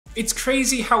It's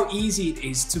crazy how easy it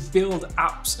is to build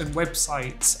apps and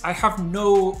websites. I have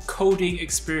no coding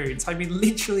experience. I mean,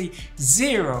 literally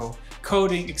zero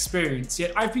coding experience,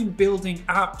 yet I've been building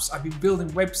apps, I've been building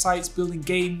websites, building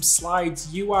games,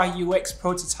 slides, UI, UX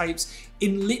prototypes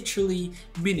in literally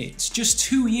minutes. Just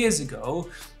 2 years ago,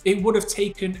 it would have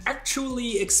taken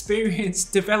actually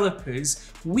experienced developers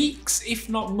weeks, if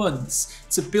not months,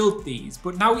 to build these,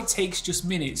 but now it takes just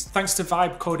minutes thanks to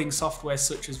vibe coding software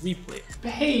such as Replit.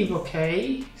 Behave,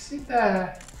 okay? Sit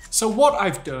there. So what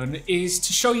I've done is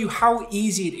to show you how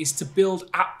easy it is to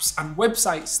build apps and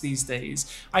websites these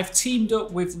days. I've teamed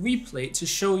up with Replit to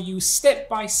show you step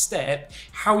by step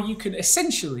how you can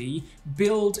essentially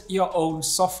build your own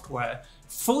software.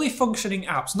 Fully functioning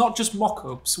apps, not just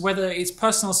mock-ups, whether it's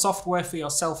personal software for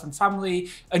yourself and family,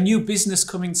 a new business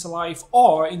coming to life,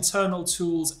 or internal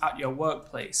tools at your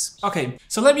workplace. Okay,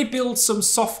 so let me build some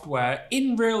software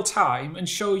in real time and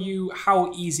show you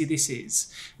how easy this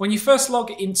is. When you first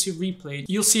log into Replit,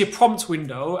 you'll see a prompt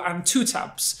window and 2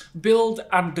 tabs, build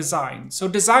and design. So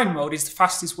design mode is the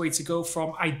fastest way to go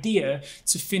from idea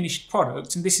to finished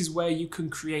product, and this is where you can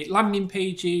create landing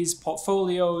pages,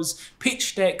 portfolios,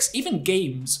 pitch decks, even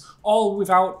games, all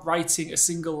without writing a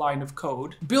single line of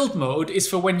code. Build mode is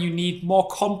for when you need more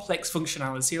complex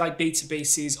functionality like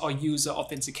databases or user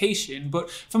authentication, but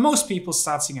for most people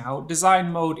starting out,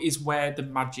 design mode is where the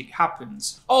magic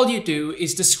happens. All you do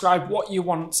is describe what you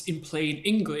want in plain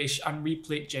English and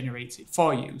Replit generates it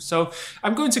for you. So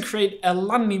I'm going to create a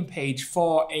landing page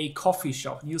for a coffee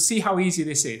shop, and you'll see how easy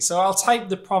this is. So I'll type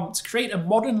the prompt, create a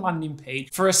modern landing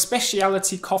page for a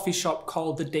specialty coffee shop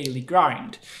called The Daily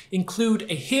Grind. Include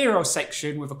a hero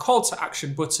section with a call to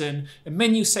action button, a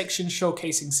menu section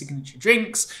showcasing signature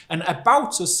drinks, an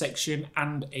about us section,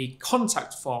 and a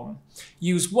contact form.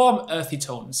 Use warm earthy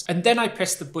tones, and then I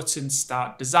press the button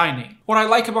start designing. What I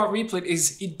like about Replit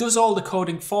is it does all the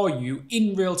coding for you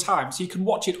in real time, so you can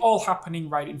watch it all happening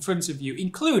right in front of you,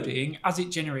 including as it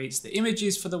generates the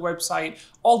images for the website,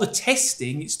 all the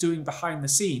testing it's doing behind the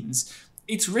scenes.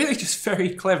 It's really just very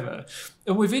clever.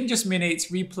 And within just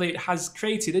minutes, Replit has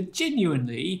created a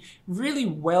genuinely really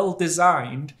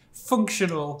well-designed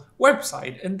functional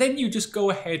website. And then you just go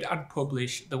ahead and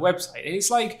publish the website. And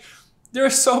it's like, there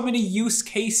are so many use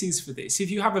cases for this.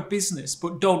 If you have a business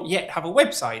but don't yet have a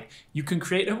website, you can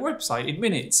create a website in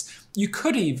minutes. You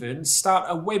could even start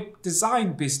a web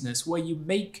design business where you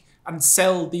make and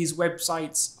sell these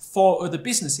websites for other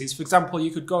businesses. For example,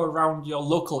 you could go around your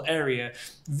local area,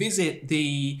 visit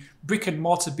the brick and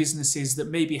mortar businesses that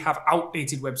maybe have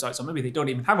outdated websites, or maybe they don't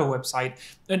even have a website,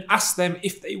 and ask them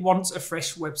if they want a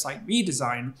fresh website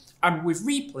redesign. And with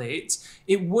Replit,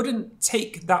 it wouldn't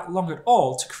take that long at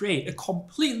all to create a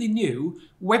completely new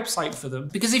website for them.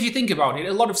 Because if you think about it,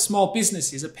 a lot of small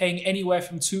businesses are paying anywhere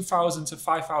from $2,000 to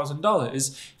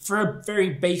 $5,000 for a very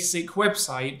basic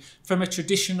website from a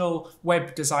traditional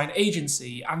web design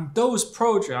agency. And those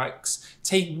projects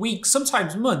take weeks,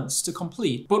 sometimes months to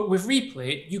complete. But with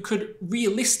Replit, you could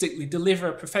realistically deliver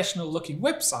a professional looking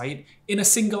website in a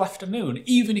single afternoon.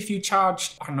 Even if you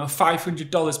charged, I don't know,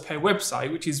 $500 per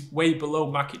website, which is way below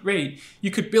market rate,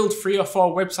 you could build 3 or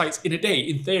 4 websites in a day,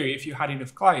 in theory, if you had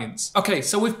enough clients. Okay,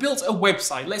 so we've built a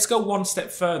website. Let's go one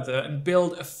step further and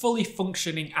build a fully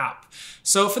functioning app.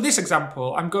 So for this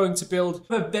example, I'm going to build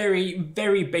a very,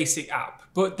 very basic app.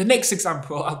 But the next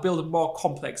example, I'll build a more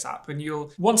complex app, and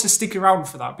you'll want to stick around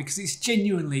for that because it's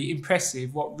genuinely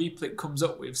impressive what Replit comes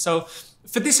up with. So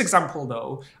for this example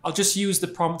though, I'll just use the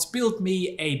prompt, build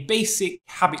me a basic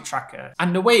habit tracker.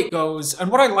 And the way it goes,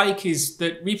 and what I like is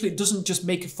that Replit doesn't just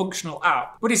make a functional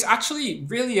app, but it's actually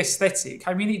really aesthetic.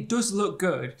 I mean, it does look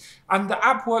good. And the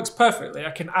app works perfectly.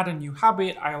 I can add a new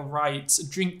habit. I'll write,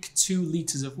 drink 2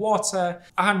 liters of water.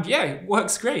 And yeah, it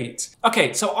works great.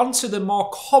 Okay, so onto the more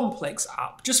complex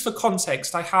app. Just for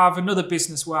context, I have another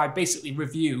business where I basically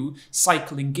review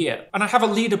cycling gear. And I have a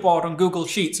leaderboard on Google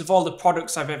Sheets of all the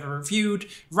products I've ever reviewed,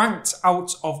 ranked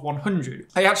out of 100.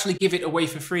 I actually give it away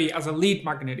for free as a lead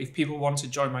magnet if people want to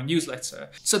join my newsletter.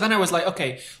 So then I was like,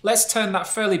 okay, let's turn that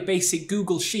fairly basic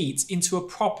Google Sheets into a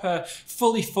proper,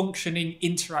 fully functioning,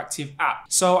 interactive app.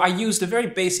 So I used a very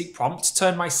basic prompt to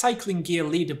turn my cycling gear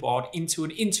leaderboard into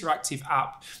an interactive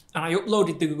app, and I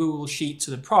uploaded the Google Sheet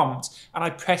to the prompt, and I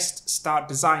pressed start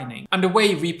designing. And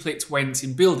away Replit went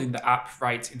in building the app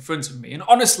right in front of me. And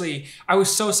honestly, I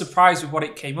was so surprised with what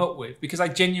it came up with because I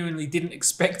genuinely didn't didn't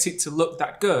expect it to look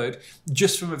that good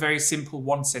just from a very simple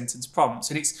one-sentence prompt.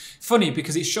 And it's funny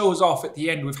because it shows off at the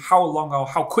end with how long or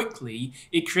how quickly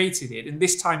it created it. And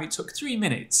this time it took 3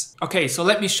 minutes. Okay, so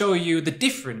let me show you the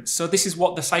difference. So this is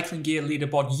what the cycling gear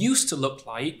leaderboard used to look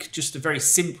like, just a very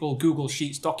simple Google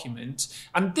Sheets document.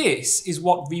 And this is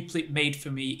what Replit made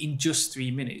for me in just 3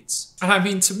 minutes. And I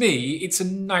mean, to me, it's a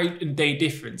night and day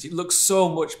difference. It looks so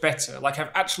much better. Like,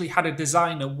 I've actually had a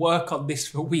designer work on this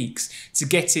for weeks to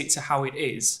get it to how it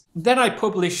is. Then I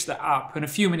published the app, and a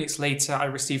few minutes later I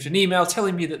received an email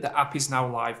telling me that the app is now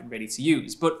live and ready to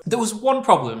use. But there was one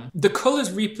problem. The colours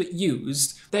Replit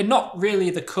used, they're not really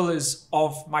the colours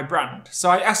of my brand. So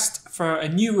I asked for a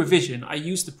new revision. I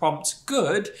used the prompt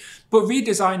good, but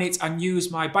redesign it and use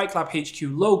my Bike Lab HQ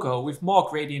logo with more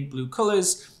gradient blue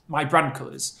colours, my brand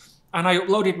colours. And I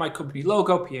uploaded my company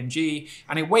logo, PNG,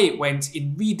 and away it went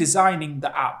in redesigning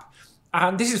the app.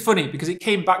 And this is funny because it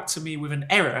came back to me with an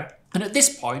error. And at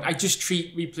this point, I just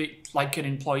treat Replit like an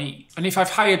employee. And if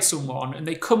I've hired someone and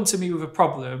they come to me with a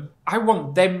problem, I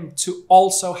want them to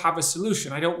also have a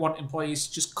solution. I don't want employees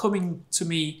just coming to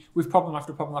me with problem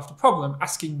after problem after problem,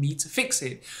 asking me to fix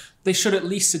it. They should at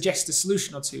least suggest a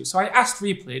solution or two. So I asked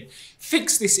Replit,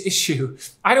 fix this issue.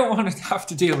 I don't want to have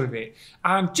to deal with it.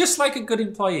 And just like a good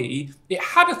employee, it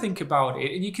had to think about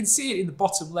it. And you can see it in the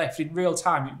bottom left in real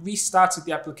time. It restarted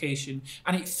the application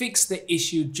and it fixed the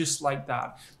issue just like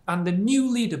that. And the new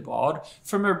leaderboard,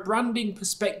 from a branding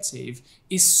perspective,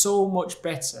 is so much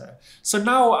better. So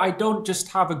now I don't just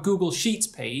have a Google Sheets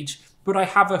page, but I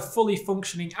have a fully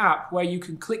functioning app where you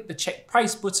can click the check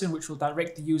price button, which will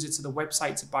direct the user to the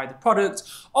website to buy the product,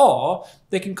 or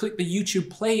they can click the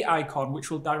YouTube play icon, which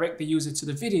will direct the user to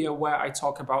the video where I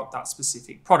talk about that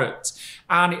specific product.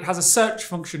 And it has a search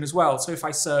function as well. So if I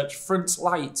search front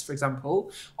lights, for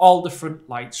example, all the front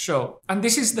lights show. And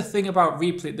this is the thing about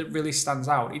Replit that really stands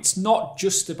out. It's not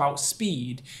just about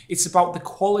speed, it's about the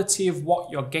quality of what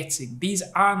you're getting. These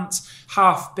aren't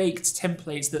half-baked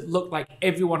templates that look like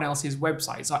everyone else's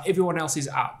websites or everyone else's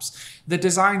apps. The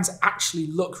designs actually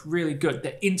look really good.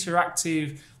 They're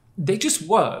interactive. They just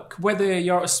work. Whether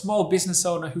you're a small business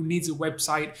owner who needs a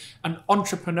website, an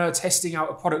entrepreneur testing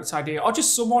out a product idea, or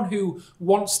just someone who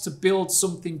wants to build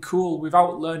something cool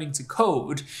without learning to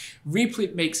code,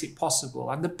 Replit makes it possible.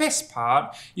 And the best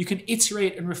part, you can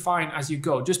iterate and refine as you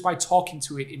go just by talking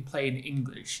to it in plain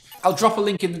English. I'll drop a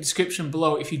link in the description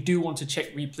below if you do want to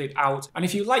check Replit out. And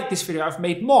if you like this video, I've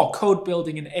made more code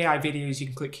building and AI videos. You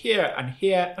can click here,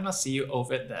 and I'll see you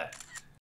over there.